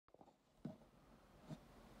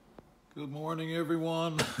Good morning,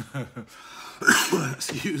 everyone.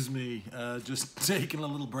 Excuse me. Just taking a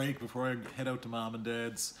little break before I head out to Mom and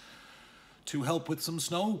Dad's to help with some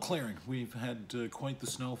snow clearing. We've had quite the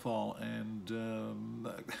snowfall, and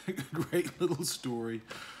a great little story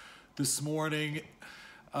this morning.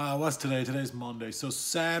 What's today? Today's Monday. So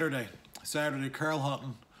Saturday, Carl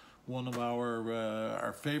Hutton, one of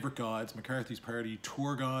our favorite guides, McCarthy's Party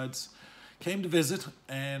tour guides, came to visit,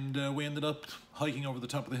 and we ended up hiking over the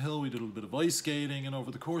top of the hill. We did a little bit of ice skating, and over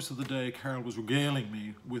the course of the day, Carl was regaling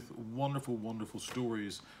me with wonderful, wonderful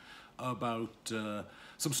stories about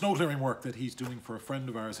some snow clearing work that he's doing for a friend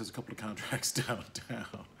of ours, has a couple of contracts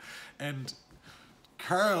downtown. And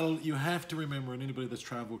Carl, you have to remember, and anybody that's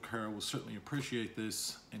traveled with Carl will certainly appreciate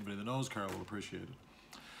this. Anybody that knows Carl will appreciate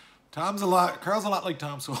it. Carl's a lot like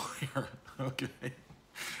Tom Sawyer, okay?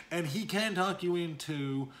 And he can talk you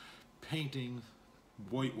into painting,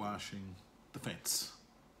 whitewashing the fence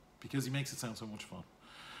because he makes it sound so much fun.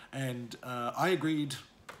 And I agreed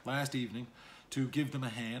last evening to give them a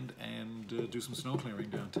hand and do some snow clearing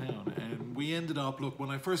downtown. And we ended up, look, when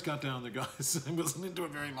I first got down there, guys, I wasn't into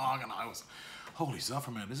it very long, and I was, holy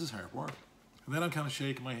suffer, man, this is hard work. And then I'm kind of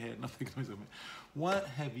shaking my head and I'm thinking to myself, what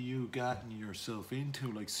have you gotten yourself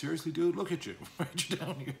into? Like, seriously, dude, look at you. Right, you're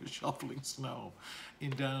down here shoveling snow in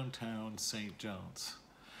downtown St. John's.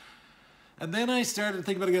 And then I started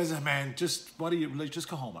thinking about it, guys, man, just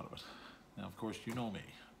go home out of it. Now, of course, you know me,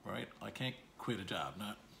 right? I can't quit a job,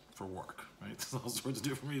 not for work, right? There's all sorts of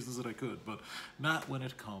different reasons that I could, but not when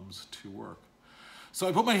it comes to work. So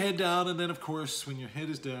I put my head down, and then, of course, when your head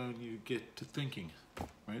is down, you get to thinking,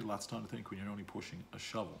 right? Lots of time to think when you're only pushing a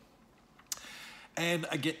shovel. And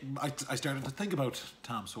I started to think about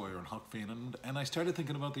Tom Sawyer and Huck, and I started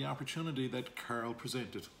thinking about the opportunity that Carl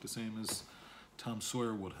presented, the same as Tom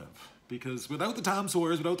Sawyer would have. Because without the Tom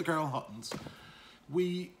Sawyers, without the Carl Huttons,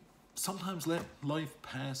 we sometimes let life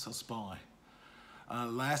pass us by.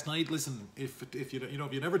 Last night, listen, if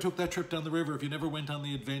you never took that trip down the river, if you never went on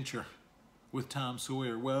the adventure with Tom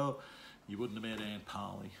Sawyer, well, you wouldn't have met Aunt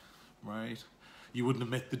Polly, right? You wouldn't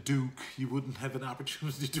have met the Duke. You wouldn't have an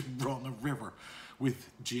opportunity to run a river with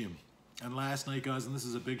Jim. And last night, guys, and this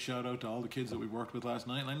is a big shout out to all the kids that we worked with last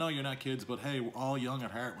night. And I know you're not kids, but hey, we're all young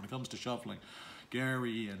at heart when it comes to shuffling.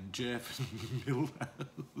 Gary and Jeff and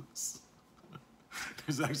Millhouse.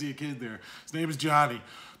 There's actually a kid there. His name is Johnny.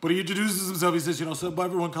 But he introduces himself. He says, you know, so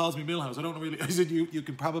everyone calls me Millhouse. I don't really. I said, you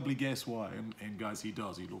can probably guess why. And guys, he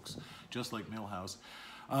does. He looks just like Millhouse.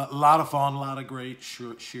 A lot of fun, a lot of great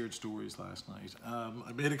shared stories last night.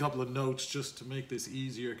 I made a couple of notes just to make this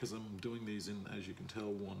easier because I'm doing these in, as you can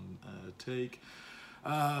tell, one take.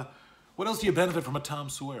 What else do you benefit from a Tom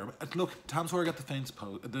Sawyer? Look, Tom Sawyer got the fence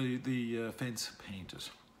fence painted.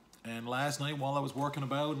 And last night, while I was working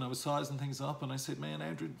about and I was sizing things up, and I said, man,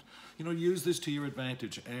 Andrew, you know, use this to your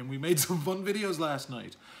advantage. And we made some fun videos last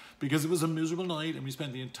night because it was a miserable night, and we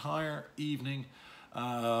spent the entire evening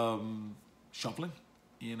shoveling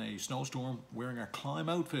in a snowstorm, wearing our climb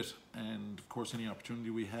outfit, and of course any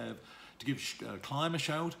opportunity we have to give climb a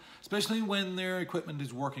shout, especially when their equipment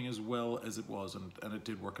is working as well as it was, and it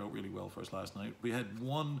did work out really well for us last night. We had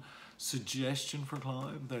one suggestion for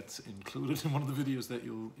climb that's included in one of the videos that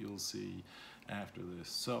you'll see after this.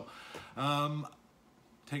 So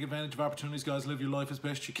take advantage of opportunities, guys. Live your life as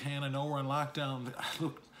best you can. I know we're in lockdown.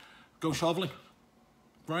 Look, go shoveling,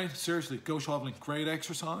 right? Seriously, go shoveling. Great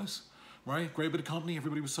exercise. Right, great bit of company.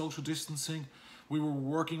 Everybody was social distancing. We were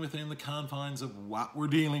working within the confines of what we're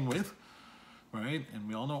dealing with, right? And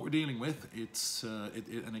we all know what we're dealing with.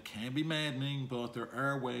 And it can be maddening, but there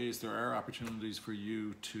are ways, there are opportunities for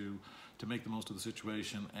you to make the most of the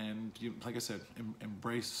situation. And you, like I said,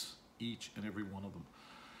 embrace each and every one of them.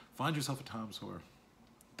 Find yourself a Tom Sawyer.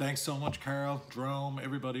 Thanks so much, Carl, Jerome,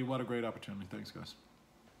 everybody. What a great opportunity. Thanks, guys.